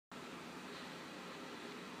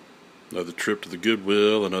Another trip to the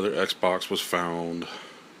Goodwill, another Xbox was found.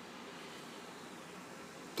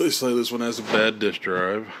 They say this one has a bad disk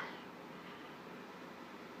drive.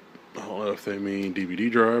 I don't know if they mean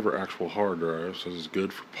DVD drive or actual hard drive, so it's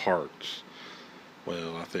good for parts.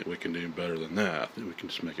 Well, I think we can do better than that. I think we can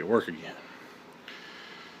just make it work again.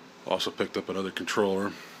 Also picked up another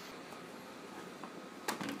controller.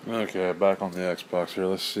 Okay, back on the Xbox here.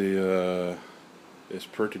 Let's see, it's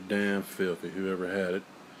pretty damn filthy. Whoever had it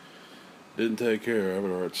didn't take care of it,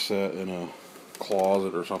 or it sat in a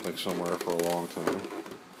closet or something somewhere for a long time.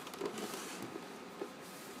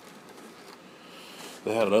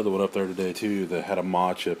 They had another one up there today too that had a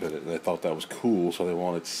mod chip in it, and they thought that was cool, so they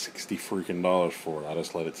wanted $60 freaking for it. I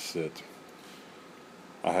just let it sit.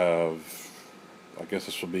 I guess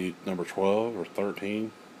this will be number 12 or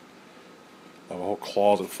 13. I have a whole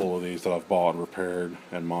closet full of these that I've bought and repaired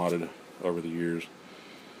and modded over the years.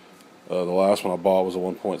 The last one I bought was a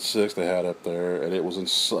 1.6 they had up there, and it was in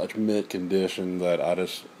such mint condition that I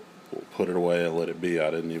just put it away and let it be. I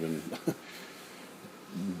didn't even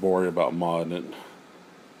worry about modding it.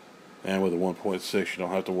 And with a 1.6, you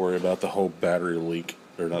don't have to worry about the whole battery leak,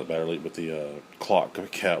 or not battery leak, but the clock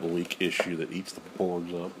cap leak issue that eats the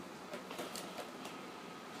boards up.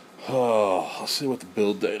 Oh, let's see what the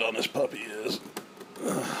build date on this puppy is.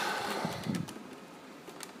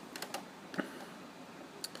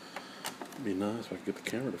 It'd be nice if I could get the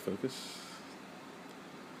camera to focus.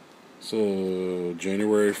 So,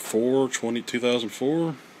 January 4,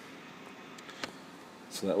 2004.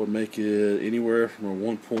 So that would make it anywhere from a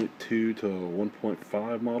 1.2 to a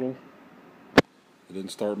 1.5 model. They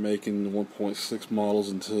didn't start making the 1.6 models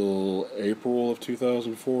until April of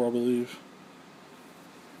 2004, I believe.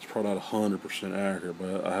 It's probably not 100% accurate,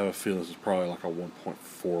 but I have a feeling this is probably like a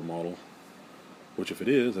 1.4 model. Which if it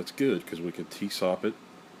is, that's good, because we could T-SOP it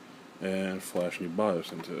and flash new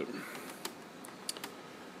BIOS into it.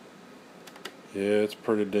 Yeah, it's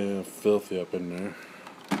pretty damn filthy up in there.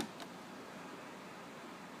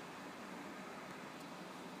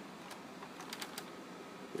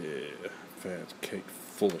 Yeah, fan's cake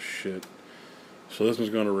full of shit. So this one's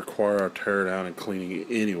going to require a tear down and cleaning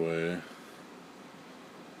anyway.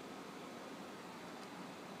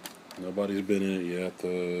 Nobody's been in it yet.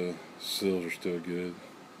 The seals are still good.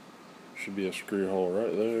 Should be a screw hole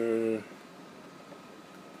right there.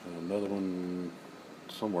 And another one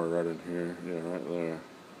somewhere right in here. Yeah, right there.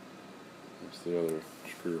 That's the other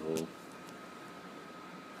screw hole.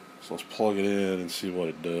 So let's plug it in and see what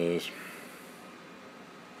it does.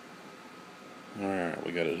 Alright,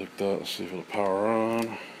 we got it hooked up. Let's see if it'll power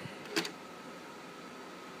on.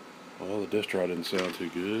 Well, the disk drive didn't sound too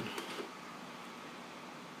good.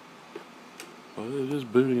 But it is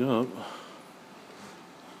booting up.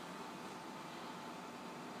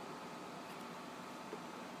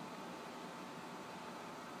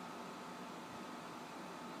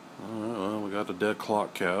 Alright, well, we got the dead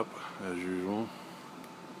clock cap, as usual.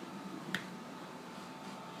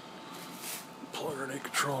 Plug our new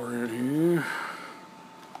controller in here.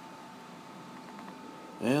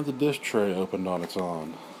 And the disc tray opened on its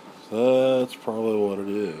own. So that's probably what it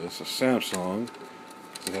is. It's a Samsung.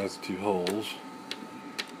 It has the two holes.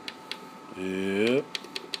 Yep.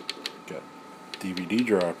 Got DVD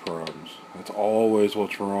drive problems. That's always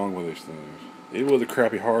what's wrong with these things. Even with the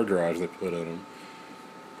crappy hard drives they put in them,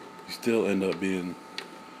 you still end up being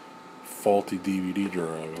faulty DVD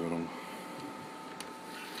drive in them.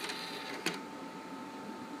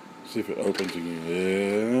 See if it opens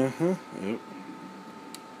again. Yep.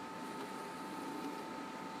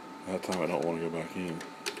 That time I don't want to go back in.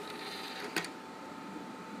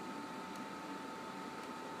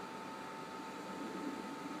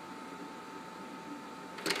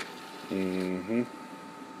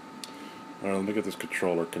 Alright, let me get this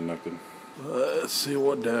controller connected. Let's see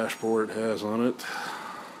what dashboard it has on it.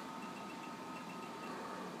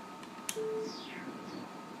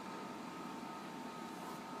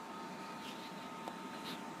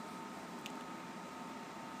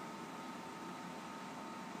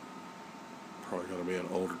 Probably going to be an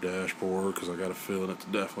older dashboard because I got a feeling it's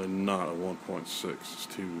definitely not a 1.6. It's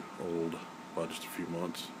too old by just a few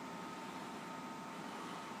months.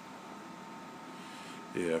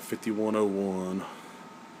 Yeah, 5101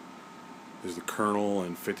 is the kernel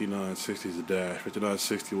and 5960 is the dash.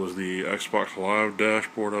 5960 was the Xbox Live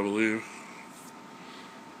dashboard, I believe.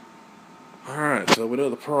 Alright, so we know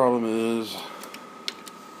the problem is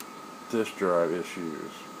disk drive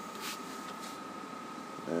issues.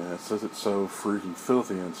 And it says it's so freaking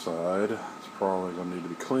filthy inside. It's probably going to need to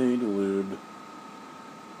be cleaned, and lubed,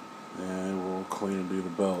 and we'll clean and do the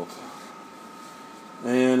belt.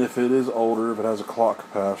 And if it is older, if it has a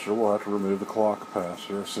clock capacitor, we'll have to remove the clock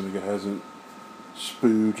capacitor, assuming it hasn't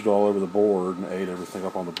spooged all over the board and ate everything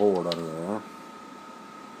up on the board under there.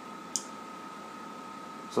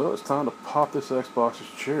 So it's time to pop this Xbox's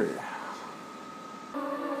cherry.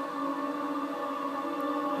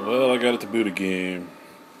 Well, I got it to boot a game.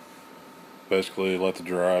 Basically, let the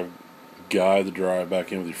drive, guide the drive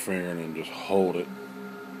back in with your finger and then just hold it.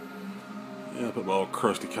 Yeah, I put my old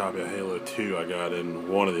crusty copy of Halo 2 I got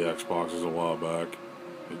in one of the Xboxes a while back.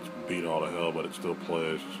 It's beat all to hell, but it still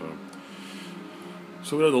plays,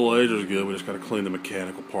 so we know the laser's good. We just got to clean the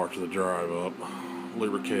mechanical parts of the drive up,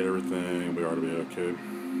 lubricate everything, and we ought to be okay.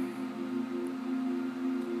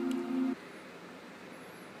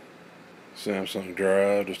 Samsung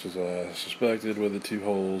drive, just as I suspected, with the 2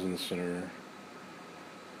 holes in the center.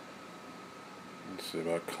 Let's see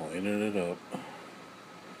about cleaning it up.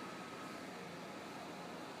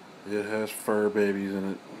 It has fur babies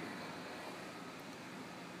in it.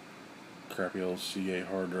 Crappy old C8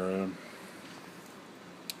 hard drive.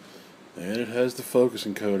 And it has the focus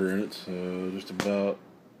encoder in it, so just about.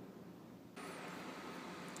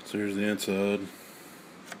 So here's the inside.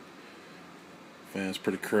 Fan's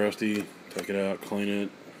pretty crusty. Take it out, clean it.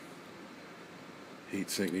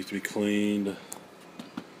 Heatsink needs to be cleaned.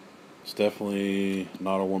 It's definitely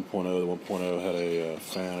not a 1.0. The 1.0 had a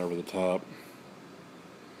fan over the top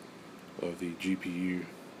of the GPU.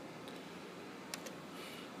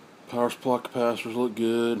 Power supply capacitors look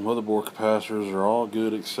good. Motherboard capacitors are all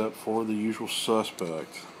good except for the usual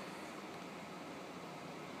suspect.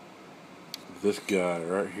 This guy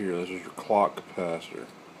right here, this is your clock capacitor.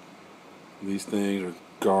 These things are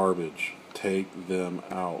garbage. Take them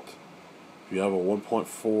out. If you have a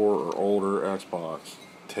 1.4 or older Xbox,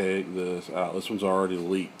 take this out. This one's already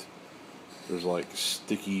leaked. There's like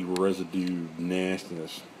sticky residue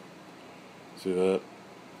nastiness. See that?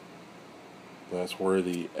 That's where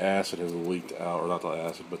the acid has leaked out, or not the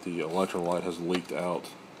acid, but the electrolyte has leaked out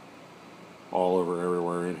all over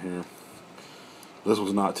everywhere in here. This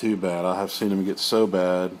was not too bad. I have seen them get so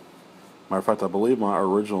bad. Matter of fact, I believe my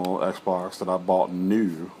original Xbox that I bought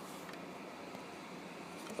new,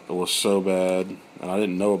 it was so bad, and I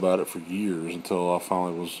didn't know about it for years until I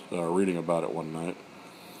finally was reading about it one night,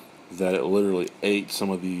 that it literally ate some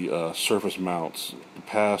of the surface mounts,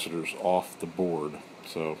 capacitors off the board.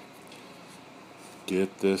 So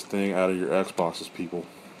get this thing out of your Xboxes, people.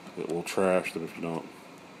 It will trash them if you don't.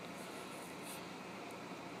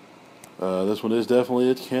 This one is definitely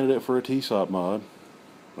a candidate for a TSOP mod.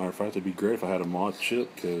 Matter of fact, it'd be great if I had a mod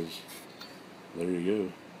chip, because there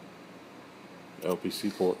you go.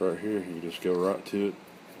 LPC port right here. You can just go right to it.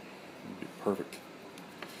 It'd be perfect.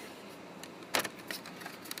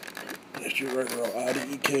 Just your regular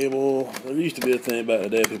IDE cable. There used to be a thing back in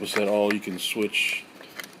the day. People said, oh, you can switch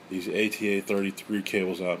these ATA 33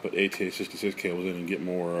 cables out, put ATA 66 cables in and get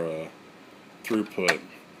more throughput.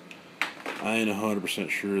 I ain't 100%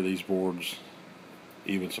 sure these boards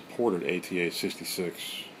even supported ATA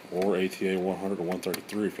 66 or ATA 100 or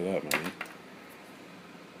 133 for that matter.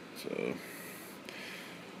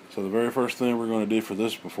 So the very first thing we're going to do for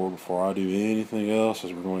this before I do anything else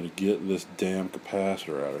is we're going to get this damn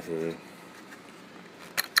capacitor out of here.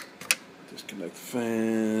 Disconnect the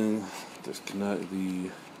fan, disconnect the,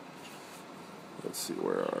 let's see,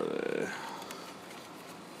 where are they?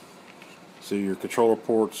 So your controller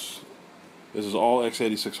ports, this is all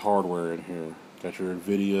x86 hardware in here. Got your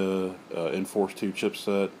NVIDIA Enforce 2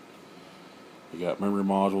 chipset. You got memory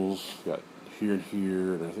modules. You got here and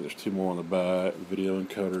here, and I think there's 2 more on the back. Video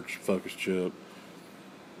encoder, focus chip.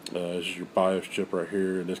 This is your BIOS chip right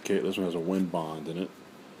here. In this case, this one has a WinBond in it.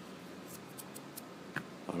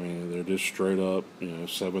 I mean, they're just straight up,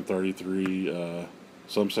 733.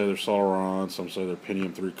 Some say they're Celeron, some say they're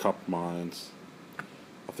Pentium 3 copper mines.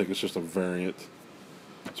 I think it's just a variant.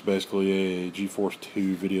 It's basically a GeForce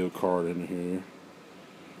 2 video card in here.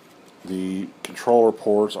 The controller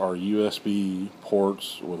ports are USB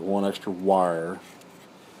ports with 1 extra wire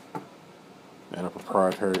and a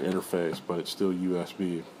proprietary interface, but it's still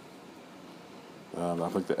USB. I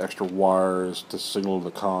think the extra wire is to signal to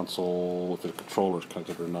the console if the controller is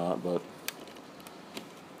connected or not, but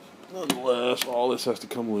nonetheless, all this has to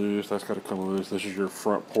come loose. That's got to come loose. This is your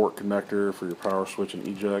front port connector for your power switch and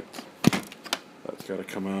eject. That's got to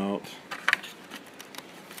come out.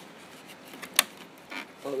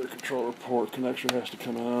 Other controller port connector has to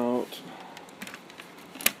come out.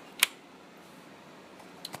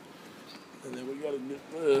 And then we got to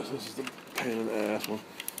get this. This is the pain in the ass one.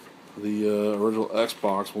 The original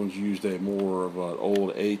Xbox ones used a more of an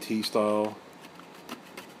old AT style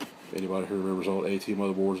Anybody who remembers old AT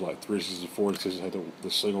motherboards like 360s and 460s had the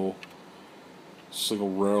single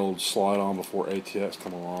railed slide on before ATX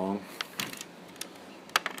come along.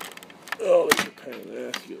 Oh, that's a pain in the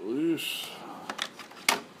ass to get loose.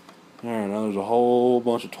 Alright, now there's a whole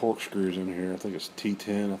bunch of Torx screws in here. I think it's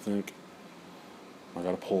T10, I think. I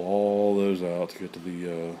gotta pull all those out to get to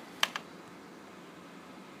the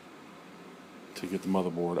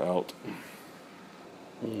motherboard out.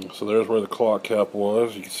 So there's where the clock cap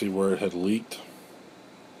was. You can see where it had leaked.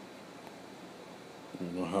 I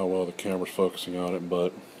don't know how well the camera's focusing on it,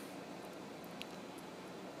 but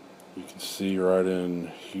you can see right in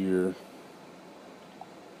here.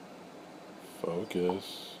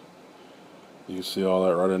 Focus. You can see all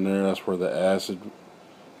that right in there. That's where the acid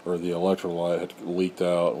or the electrolyte had leaked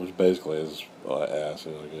out, which basically is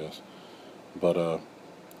acid, I guess. But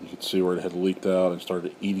you can see where it had leaked out and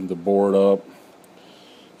started eating the board up.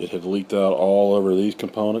 It had leaked out all over these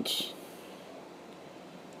components.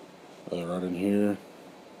 Right in here.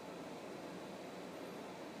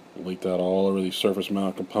 Leaked out all over these surface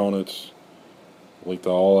mount components. Leaked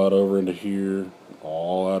all out over into here.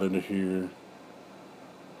 All out into here.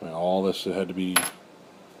 And all this had to be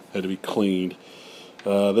cleaned.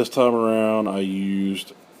 This time around I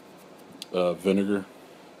used vinegar.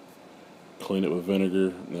 Cleaned it with vinegar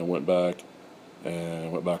and then went back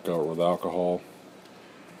over with alcohol.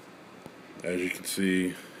 As you can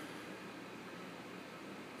see,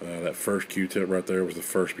 that first Q-tip right there was the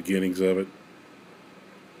first beginnings of it.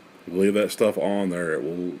 Leave that stuff on there, it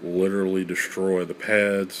will literally destroy the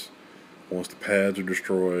pads. Once the pads are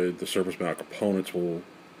destroyed, the surface mount components will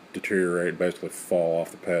deteriorate and basically fall off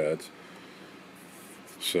the pads.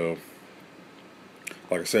 So,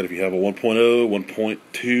 like I said, if you have a 1.0, 1.2,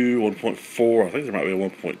 1.4, I think there might be a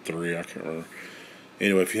 1.3, I can't remember.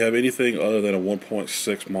 Anyway, if you have anything other than a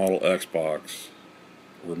 1.6 model Xbox,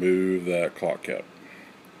 remove that clock cap.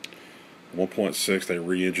 1.6, they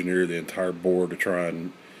re-engineered the entire board to try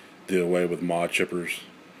and do away with mod chippers,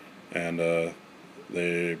 and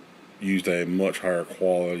they used a much higher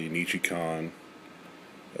quality Nichicon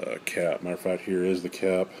cap. Matter of fact, here is the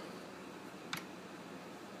cap.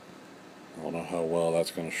 I don't know how well that's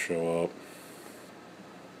going to show up.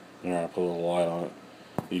 Alright, put a little light on it.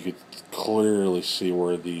 You could clearly see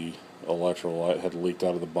where the electrolyte had leaked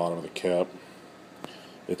out of the bottom of the cap.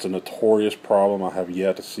 It's a notorious problem. I have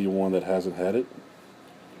yet to see one that hasn't had it.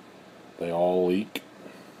 They all leak.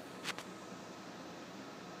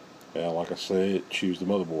 And like I say, it chews the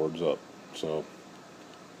motherboards up. So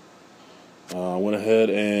I went ahead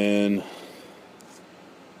and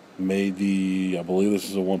made I believe this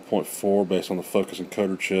is a 1.4 based on the focus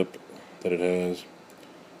encoder chip that it has.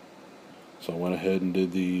 So I went ahead and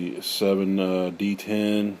did the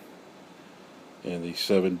 7D10 and the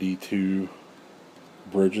 7D2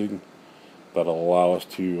 bridging that'll allow us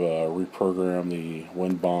to reprogram the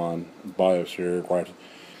WinBond BIOS here.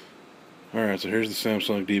 Alright, so here's the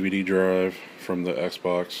Samsung DVD drive from the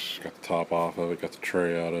Xbox. Got the top off of it, got the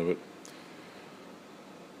tray out of it.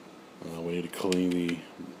 We need to clean the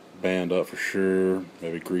band up for sure,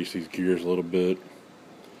 maybe grease these gears a little bit.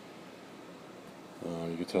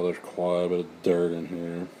 You can tell there's quite a bit of dirt in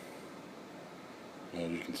here.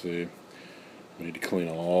 As you can see, we need to clean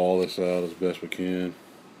all this out as best we can.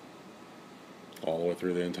 All the way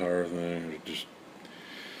through the entire thing. It's just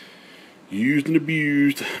used and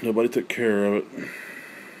abused. Nobody took care of it.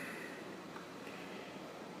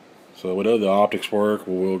 So we know the optics work.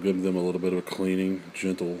 We'll give them a little bit of a cleaning,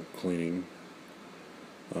 gentle cleaning.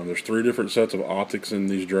 There's 3 different sets of optics in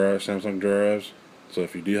these drives, Samsung drives. So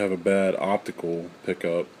if you do have a bad optical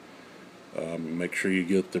pickup, make sure you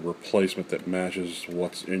get the replacement that matches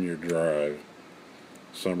what's in your drive.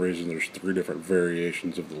 For some reason there's 3 different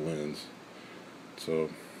variations of the lens. So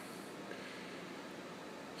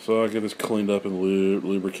I get this cleaned up and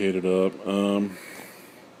lubricated up.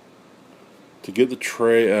 To get the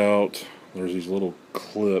tray out, there's these little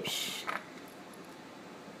clips.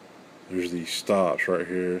 There's these stops right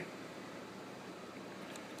here.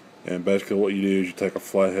 And basically what you do is you take a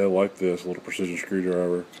flathead like this, a little precision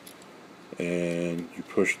screwdriver, and you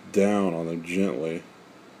push down on them gently.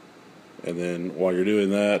 And then while you're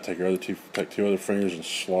doing that, take 2 other fingers and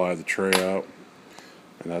slide the tray out.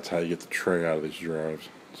 And that's how you get the tray out of these drives.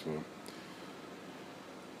 So,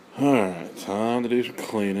 alright, time to do some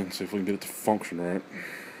cleaning, see if we can get it to function right.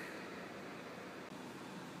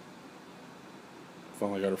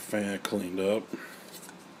 Finally got our fan cleaned up.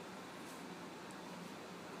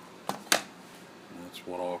 That's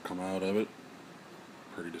what all come out of it.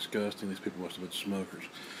 Pretty disgusting. These people must have been smokers.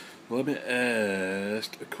 Let me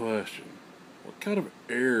ask a question. What kind of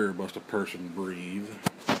air must a person breathe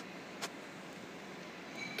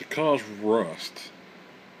cause rust?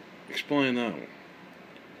 Explain that one.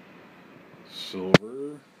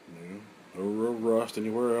 Silver, no real rust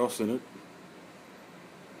anywhere else in it.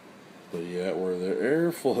 But yet, where the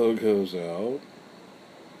airflow goes out,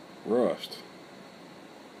 rust.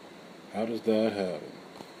 How does that happen?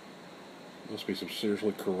 Must be some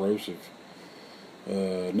seriously corrosive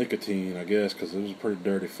nicotine, I guess, because it was a pretty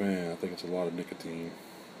dirty fan. I think it's a lot of nicotine.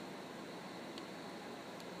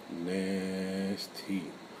 Nasty.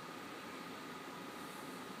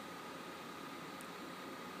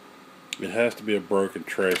 It has to be a broken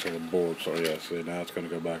trace on the board, so yeah, see, now it's going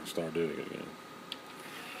to go back and start doing it again.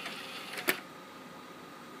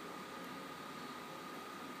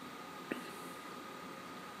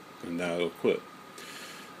 And now it'll quit.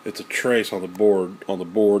 It's a trace on the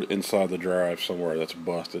board inside the drive somewhere that's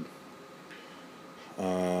busted.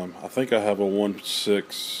 I think I have a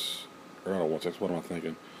 1.6, or not a 1.6, what am I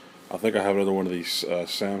thinking? I think I have another one of these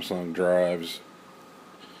Samsung drives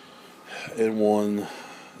in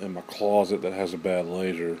my closet that has a bad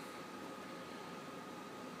laser.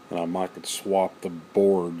 And I might could swap the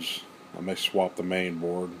boards. I may swap the main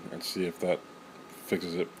board and see if that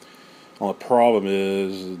fixes it. Well, the problem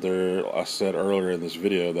is, I said earlier in this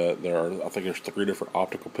video that I think there's 3 different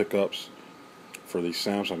optical pickups for these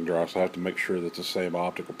Samsung drives, so I have to make sure that it's the same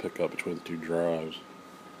optical pickup between the 2 drives.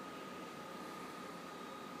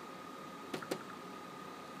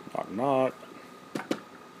 Knock, knock.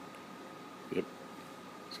 Yep.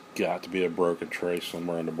 It's got to be a broken trace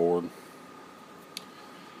somewhere on the board.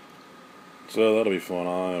 So that'll be fun.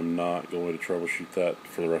 I am not going to troubleshoot that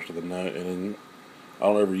for the rest of the night. And then I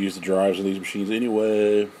don't ever use the drives of these machines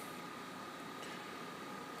anyway.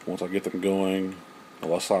 Once I get them going,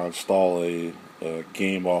 unless I install a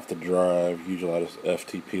game off the drive, usually I just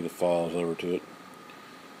FTP the files over to it.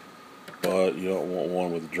 But you don't want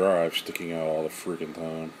one with the drive sticking out all the freaking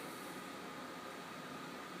time.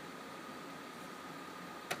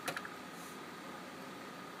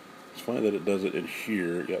 It's funny that it does it in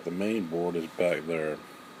here. Yeah, the main board is back there.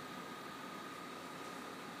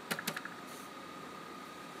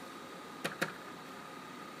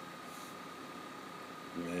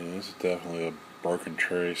 Man, this is definitely a broken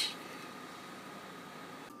trace.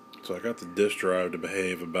 So I got the disk drive to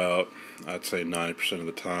behave about, I'd say 90% of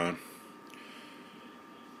the time.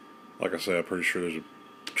 Like I say, I'm pretty sure there's a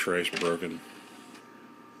trace broken.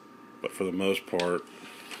 But for the most part,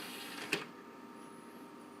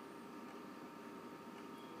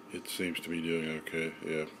 it seems to be doing okay,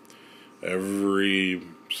 yeah. Every,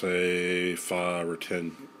 say, 5 or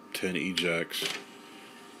 10 ejects,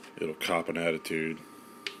 it'll cop an attitude.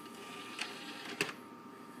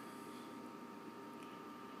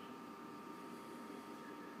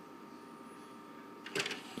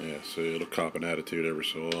 Yeah, so it'll cop an attitude every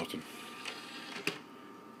so often.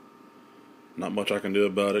 Not much I can do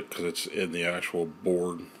about it because it's in the actual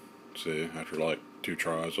board. See, after like 2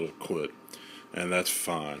 tries, it'll quit. And that's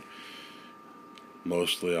fine.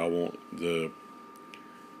 Mostly I want the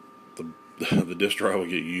disk drive will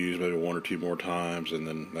get used maybe 1 or 2 more times, and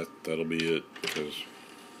then that'll be it. Because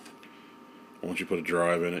once you put a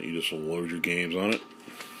drive in it, you just load your games on it,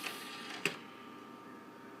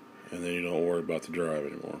 and then you don't worry about the drive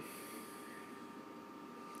anymore.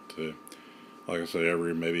 So, like I say,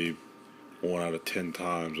 every maybe 1 out of 10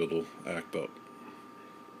 times it'll act up.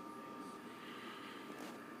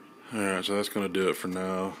 Alright, so that's going to do it for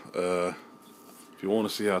now. If you want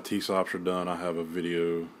to see how T-SOPs are done, I have a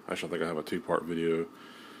video, actually I think I have a 2-part video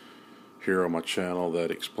here on my channel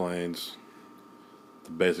that explains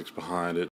the basics behind it.